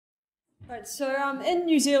Right, so in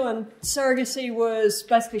New Zealand, surrogacy was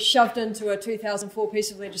basically shoved into a 2004 piece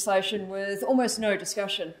of legislation with almost no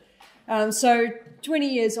discussion. So 20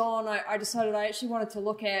 years on, I decided I actually wanted to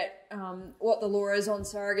look at what the law is on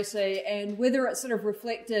surrogacy and whether it sort of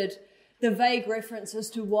reflected the vague reference as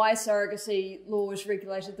to why surrogacy law was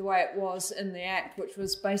regulated the way it was in the Act, which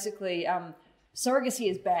was basically surrogacy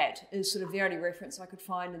is bad, is sort of the only reference I could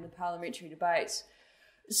find in the parliamentary debates.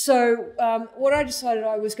 So what I decided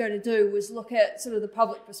I was going to do was look at sort of the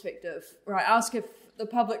public perspective, right? Ask if the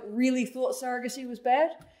public really thought surrogacy was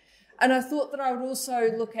bad. And I thought that I would also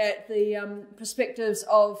look at the perspectives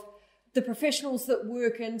of the professionals that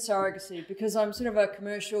work in surrogacy, because I'm sort of a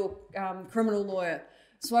commercial criminal lawyer.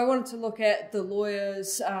 So I wanted to look at the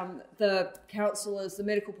lawyers, the counsellors, the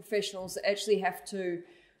medical professionals that actually have to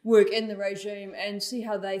work in the regime and see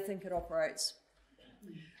how they think it operates.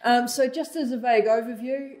 So just as a vague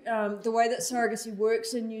overview, the way that surrogacy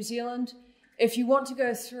works in New Zealand, if you want to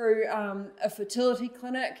go through a fertility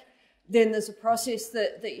clinic, then there's a process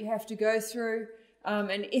that you have to go through.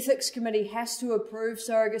 An ethics committee has to approve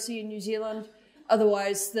surrogacy in New Zealand,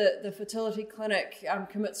 otherwise the fertility clinic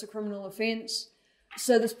commits a criminal offence.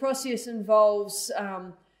 So this process involves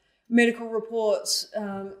medical reports,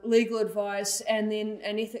 legal advice, and then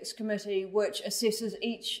an ethics committee which assesses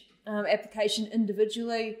each application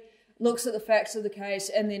individually, looks at the facts of the case,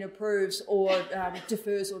 and then approves or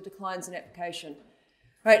defers or declines an application.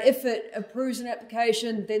 Right, if it approves an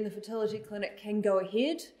application, then the fertility clinic can go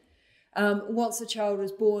ahead. Once the child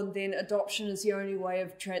is born, then adoption is the only way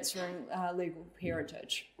of transferring legal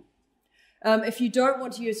parentage. If you don't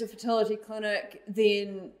want to use a fertility clinic,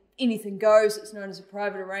 then anything goes. It's known as a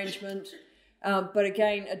private arrangement. But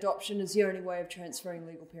again, adoption is the only way of transferring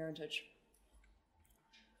legal parentage.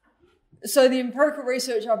 So the empirical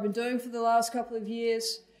research I've been doing for the last couple of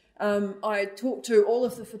years, I talked to all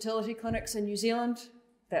of the fertility clinics in New Zealand.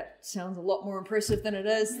 That sounds a lot more impressive than it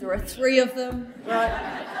is. There are 3 of them,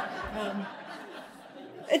 right?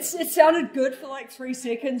 It sounded good for like 3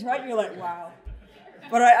 seconds, right? You're like, wow.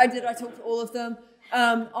 But I talked to all of them.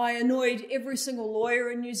 I annoyed every single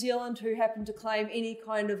lawyer in New Zealand who happened to claim any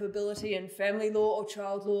kind of ability in family law or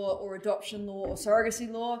child law or adoption law or surrogacy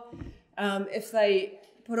law. If they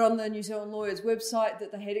put on the New Zealand Lawyers website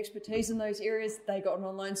that they had expertise in those areas, they got an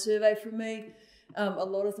online survey from me. A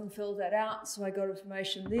lot of them filled that out, so I got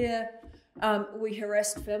information there. We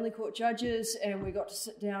harassed family court judges, and we got to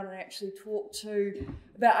sit down and actually talk to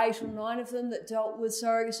about 8 or 9 of them that dealt with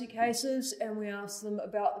surrogacy cases, and we asked them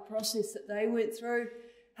about the process that they went through.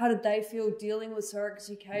 How did they feel dealing with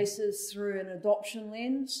surrogacy cases through an adoption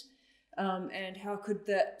lens? And how could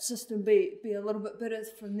that system be a little bit better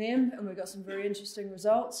from them? And we got some very interesting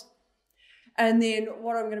results. And then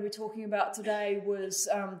what I'm going to be talking about today was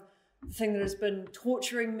the thing that has been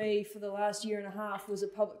torturing me for the last year and a half was a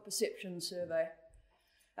public perception survey.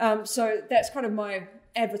 So that's kind of my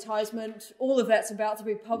advertisement. All of that's about to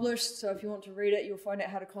be published, so if you want to read it, you'll find out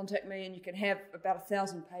how to contact me, and you can have about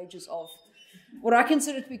 1,000 pages of what I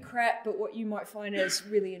consider to be crap, but what you might find is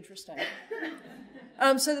really interesting.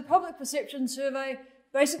 So the public perception survey,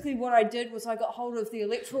 basically what I did was I got hold of the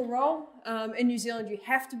electoral roll. In New Zealand, you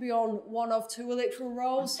have to be on one of 2 electoral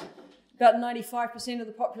rolls. About 95% of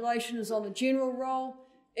the population is on the general roll.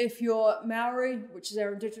 If you're Maori, which is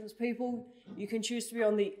our Indigenous people, you can choose to be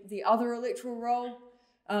on the other electoral roll.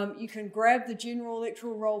 You can grab the general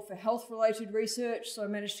electoral roll for health-related research, so I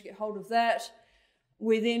managed to get hold of that.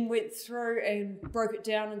 We then went through and broke it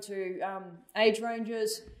down into age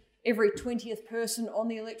ranges. Every 20th person on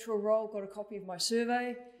the electoral roll got a copy of my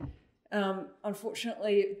survey.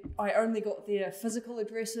 Unfortunately, I only got their physical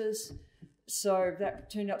addresses, so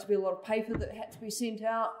that turned out to be a lot of paper that had to be sent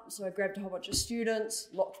out. So I grabbed a whole bunch of students,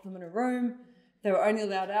 locked them in a room. They were only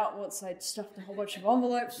allowed out once they'd stuffed a whole bunch of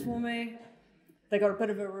envelopes for me. They got a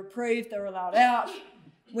bit of a reprieve, they were allowed out.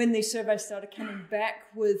 When these surveys started coming back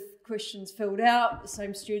with questions filled out, the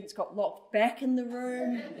same students got locked back in the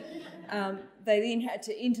room. They then had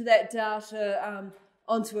to enter that data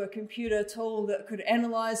onto a computer tool that could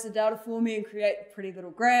analyse the data for me and create pretty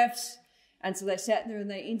little graphs. And so they sat there and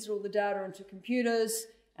they entered all the data into computers,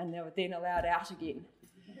 and they were then allowed out again.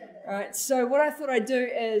 All right, so what I thought I'd do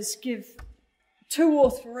is give 2 or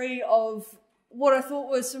 3 of what I thought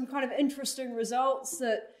was some kind of interesting results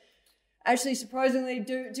that actually surprisingly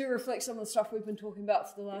do reflect some of the stuff we've been talking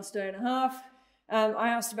about for the last day and a half. I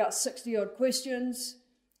asked about 60 odd questions.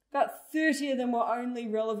 About 30 of them were only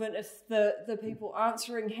relevant if the people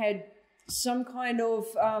answering had some kind of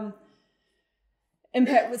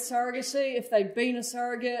impact with surrogacy. If they'd been a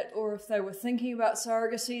surrogate or if they were thinking about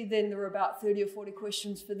surrogacy, then there were about 30 or 40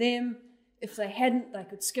 questions for them. If they hadn't, they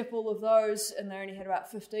could skip all of those, and they only had about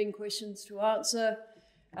 15 questions to answer.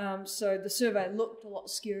 So the survey looked a lot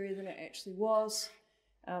scarier than it actually was.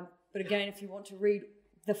 But again, if you want to read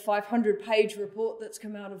the 500-page report that's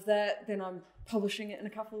come out of that, then I'm publishing it in a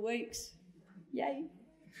couple of weeks. Yay.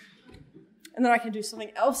 And then I can do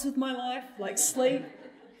something else with my life, like sleep.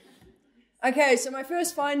 Okay, so my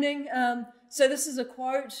first finding, so this is a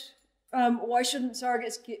quote. Why shouldn't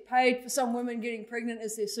surrogates get paid? For some women, getting pregnant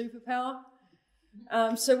is their superpower.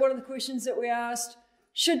 So one of the questions that we asked,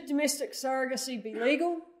 should domestic surrogacy be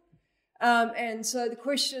legal? And so the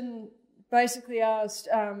question basically asked,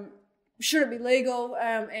 should it be legal,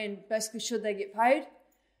 and basically should they get paid?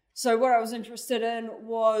 So what I was interested in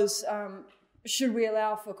was, should we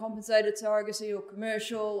allow for compensated surrogacy or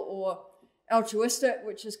commercial or altruistic,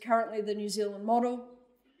 which is currently the New Zealand model.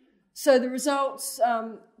 So the results,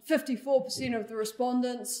 54% of the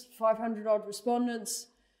respondents, 500 odd respondents,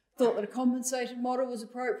 thought that a compensated model was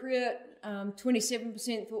appropriate,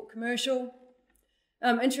 27% thought commercial.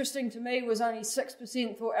 Interesting to me was only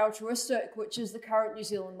 6% thought altruistic, which is the current New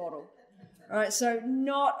Zealand model. All right, so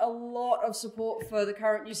not a lot of support for the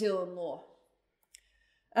current New Zealand law.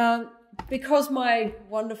 Because my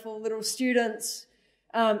wonderful little students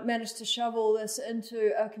managed to shovel this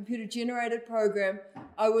into a computer-generated program,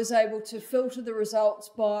 I was able to filter the results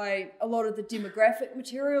by a lot of the demographic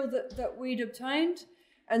material that we'd obtained.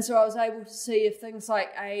 And so I was able to see if things like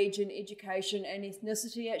age and education and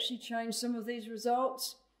ethnicity actually changed some of these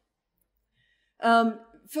results.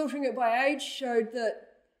 Filtering it by age showed that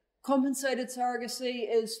compensated surrogacy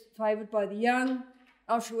is favoured by the young,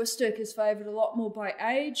 altruistic is favoured a lot more by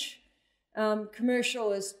age,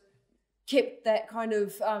 commercial is kept that kind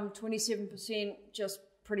of 27% just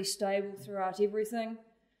pretty stable throughout everything.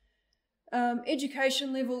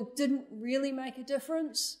 Education level didn't really make a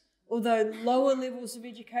difference, although lower levels of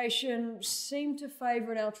education seem to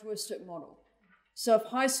favour an altruistic model. So if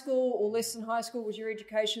high school or less than high school was your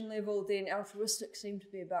education level, then altruistic seemed to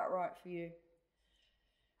be about right for you.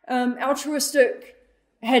 Altruistic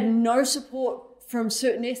had no support from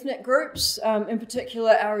certain ethnic groups. In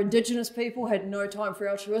particular, our Indigenous people had no time for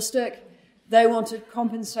altruistic. They wanted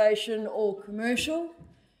compensation or commercial,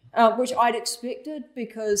 which I'd expected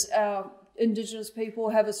because our Indigenous people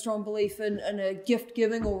have a strong belief in a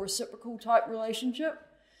gift-giving or reciprocal type relationship.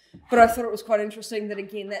 But I thought it was quite interesting that,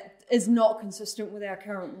 again, that is not consistent with our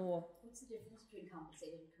current law. What's the difference between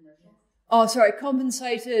compensated and commercial? Oh, sorry,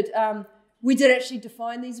 compensated. We did actually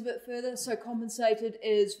define these a bit further. So compensated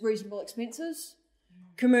is reasonable expenses.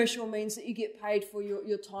 Commercial means that you get paid for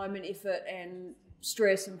your time and effort and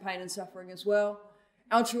stress and pain and suffering as well.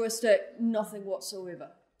 Altruistic, nothing whatsoever.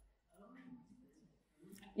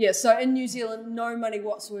 Yeah, so in New Zealand, no money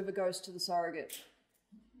whatsoever goes to the surrogate.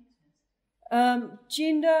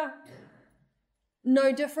 Gender,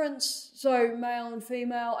 no difference. So male and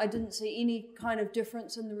female, I didn't see any kind of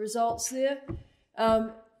difference in the results there.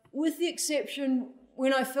 With the exception,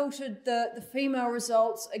 when I filtered the female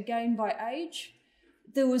results again by age,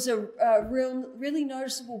 there was a really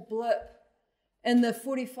noticeable blip in the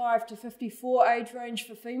 45 to 54 age range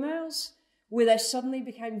for females, where they suddenly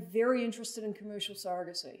became very interested in commercial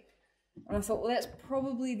surrogacy. And I thought, well, that's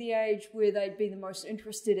probably the age where they'd be the most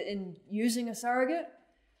interested in using a surrogate,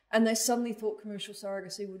 and they suddenly thought commercial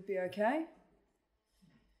surrogacy would be okay.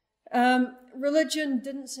 Religion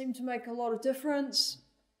didn't seem to make a lot of difference.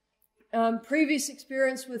 Previous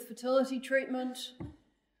experience with fertility treatment.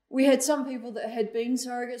 We had some people that had been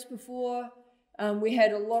surrogates before. We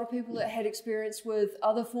had a lot of people that had experience with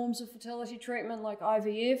other forms of fertility treatment like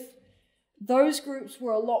IVF. Those groups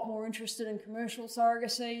were a lot more interested in commercial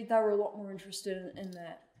surrogacy. They were a lot more interested in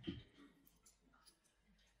that.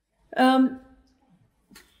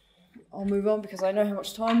 I'll move on because I know how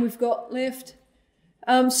much time we've got left.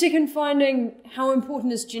 Second finding, how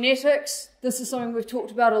important is genetics? This is something we've talked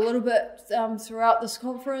about a little bit throughout this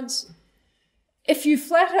conference. If you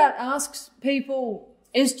flat out ask people,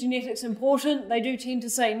 is genetics important? They do tend to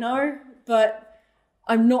say no, but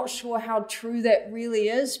I'm not sure how true that really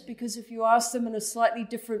is, because if you ask them in a slightly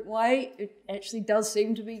different way, it actually does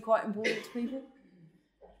seem to be quite important to people.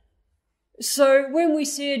 So when we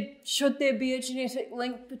said, should there be a genetic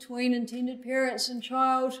link between intended parents and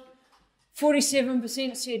child,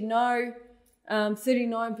 47% said no,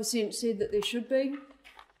 39% said that there should be.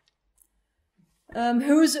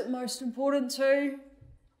 Who is it most important to?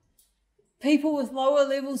 People with lower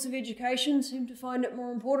levels of education seem to find it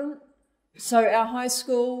more important. So our high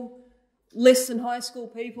school, less than high school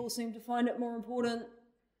people seem to find it more important.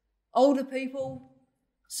 Older people,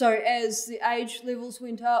 so as the age levels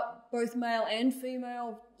went up, both male and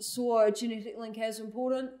female saw a genetic link as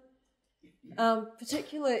important.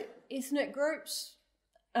 Particular ethnic groups,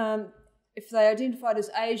 if they identified as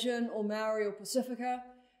Asian or Maori or Pacifica,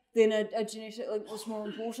 then a genetic link was more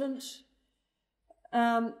important.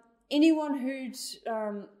 Anyone who'd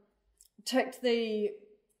ticked the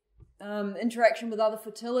interaction with other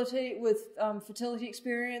fertility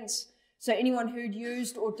experience, so anyone who'd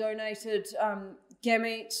used or donated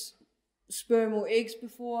gametes, sperm or eggs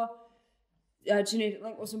before, genetic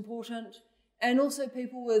link was important. And also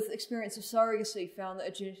people with experience of surrogacy found that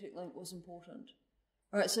a genetic link was important.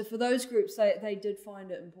 All right, so for those groups, they did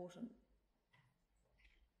find it important.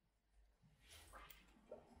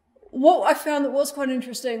 What I found that was quite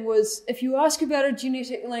interesting was if you ask about a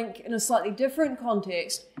genetic link in a slightly different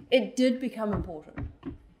context, it did become important.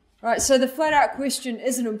 Right, so the flat-out question,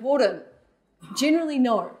 is it important? Generally,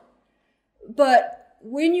 no. But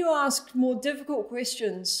when you ask more difficult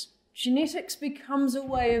questions, genetics becomes a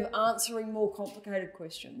way of answering more complicated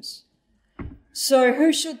questions. So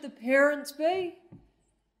who should the parents be?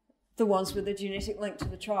 The ones with a genetic link to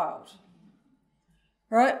the child.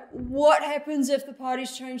 Right? What happens if the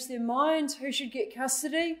parties change their minds? Who should get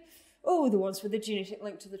custody? Oh, the ones with a genetic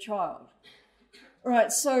link to the child.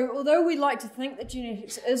 Right, so although we like to think that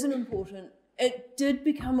genetics isn't important, it did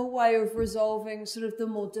become a way of resolving sort of the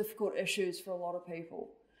more difficult issues for a lot of people.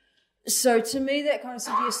 So to me, that kind of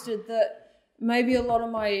suggested that maybe a lot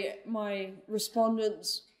of my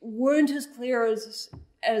respondents weren't as clear as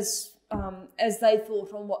they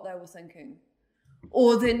thought on what they were thinking,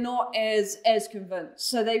 or they're not as convinced.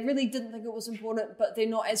 So they really didn't think it was important, but they're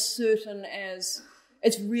not as certain as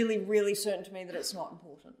it's really, really certain to me that it's not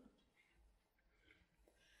important.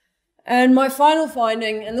 And my final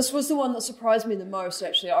finding, and this was the one that surprised me the most,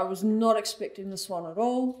 actually, I was not expecting this one at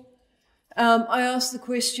all. I asked the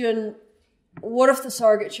question, what if the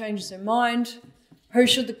surrogate changes their mind? Who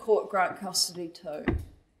should the court grant custody to?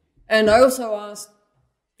 And I also asked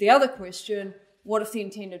the other question, what if the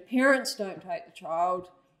intended parents don't take the child?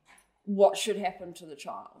 What should happen to the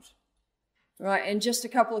child? Right, and just a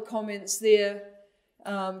couple of comments there.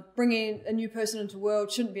 Bringing a new person into the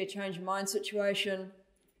world shouldn't be a change of mind situation,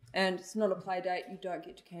 and it's not a play date you don't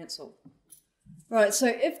get to cancel. Right, so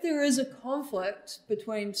if there is a conflict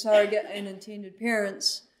between surrogate and intended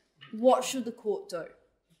parents, what should the court do?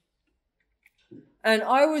 And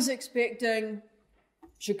I was expecting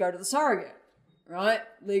should go to the surrogate, right?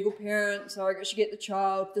 Legal parent, surrogate should get the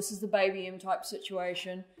child. This is the baby M type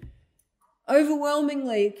situation.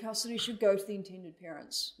 Overwhelmingly, custody should go to the intended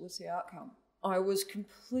parents was the outcome. I was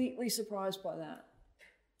completely surprised by that.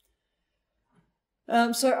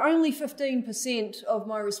 So only 15% of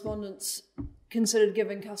my respondents considered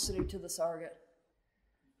giving custody to the surrogate.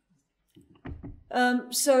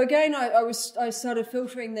 So again, I started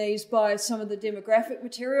filtering these by some of the demographic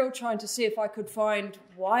material, trying to see if I could find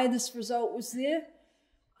why this result was there.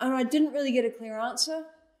 And I didn't really get a clear answer.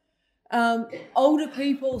 Older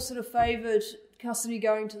people sort of favoured custody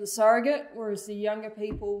going to the surrogate, whereas the younger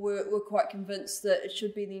people were quite convinced that it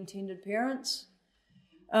should be the intended parents.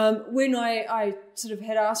 When I sort of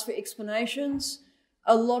had asked for explanations,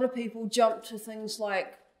 a lot of people jumped to things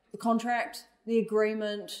like the contract, the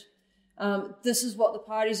agreement, this is what the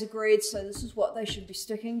parties agreed, so this is what they should be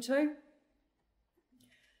sticking to.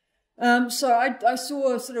 So I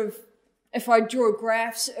saw sort of, if I draw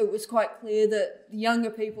graphs, it was quite clear that the younger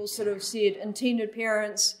people sort of said intended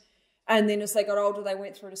parents, and then as they got older, they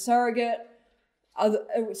went through to surrogate.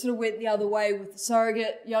 It sort of went the other way with the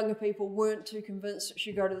surrogate. Younger people weren't too convinced it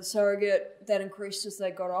should go to the surrogate. That increased as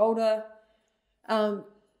they got older.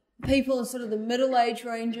 People in sort of the middle age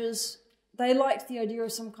ranges, they liked the idea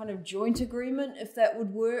of some kind of joint agreement, if that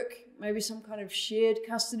would work. Maybe some kind of shared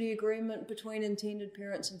custody agreement between intended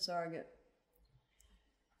parents and surrogate.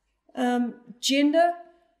 Gender,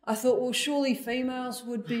 I thought, well, surely females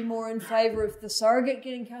would be more in favour of the surrogate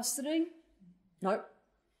getting custody. Nope,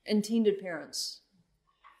 intended parents.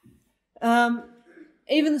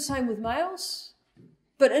 Even the same with males.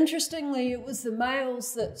 But interestingly, it was the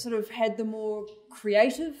males that sort of had the more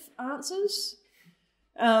creative answers.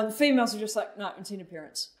 Females were just like, no, intended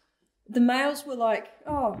parents. The males were like,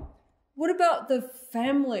 oh, what about the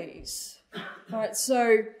families? Right,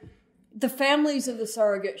 so the families of the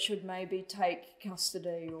surrogate should maybe take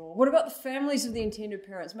custody, or what about the families of the intended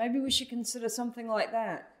parents? Maybe we should consider something like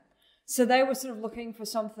that. So they were sort of looking for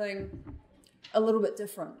something a little bit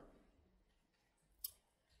different.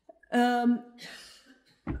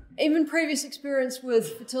 Even previous experience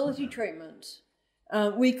with fertility treatment,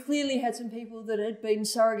 we clearly had some people that had been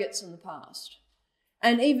surrogates in the past.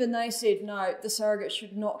 And even they said, no, the surrogate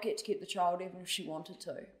should not get to keep the child even if she wanted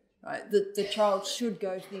to. Right? The child should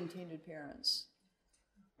go to the intended parents.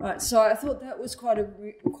 Right, so I thought that was quite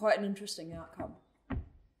an interesting outcome.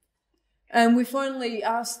 And we finally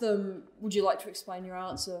asked them, would you like to explain your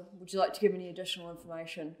answer? Would you like to give any additional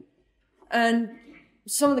information? And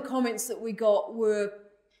some of the comments that we got were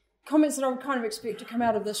comments that I would kind of expect to come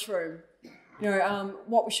out of this room. You know,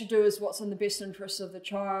 what we should do is what's in the best interest of the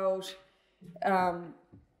child.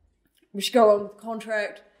 We should go on with the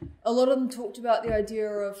contract. A lot of them talked about the idea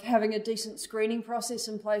of having a decent screening process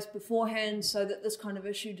in place beforehand so that this kind of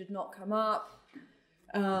issue did not come up.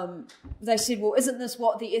 They said, well, isn't this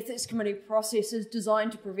what the ethics committee process is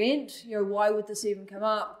designed to prevent? You know, why would this even come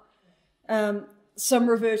up? Some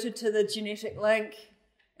reverted to the genetic link.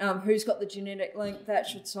 Who's got the genetic link? That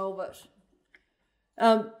should solve it.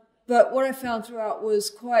 But what I found throughout was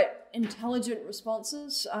quite intelligent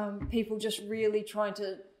responses. People just really trying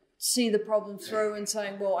to see the problem through and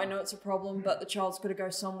saying, well, I know it's a problem, but the child's got to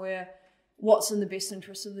go somewhere. What's in the best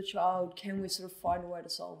interest of the child? Can we sort of find a way to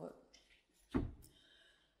solve it?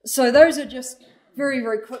 So those are just very,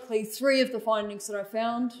 very quickly 3 of the findings that I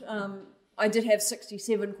found. I did have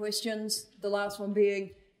 67 questions, the last one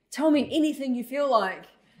being, tell me anything you feel like.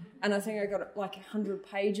 And I think I got like 100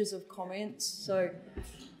 pages of comments. So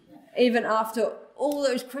even after all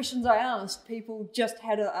those questions I asked, people just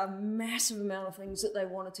had a massive amount of things that they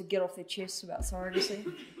wanted to get off their chests about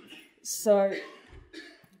surrogacy. So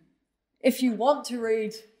if you want to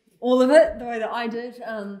read all of it the way that I did,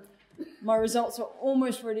 my results are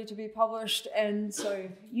almost ready to be published, and so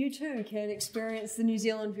you too can experience the New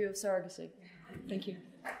Zealand view of surrogacy. Thank you.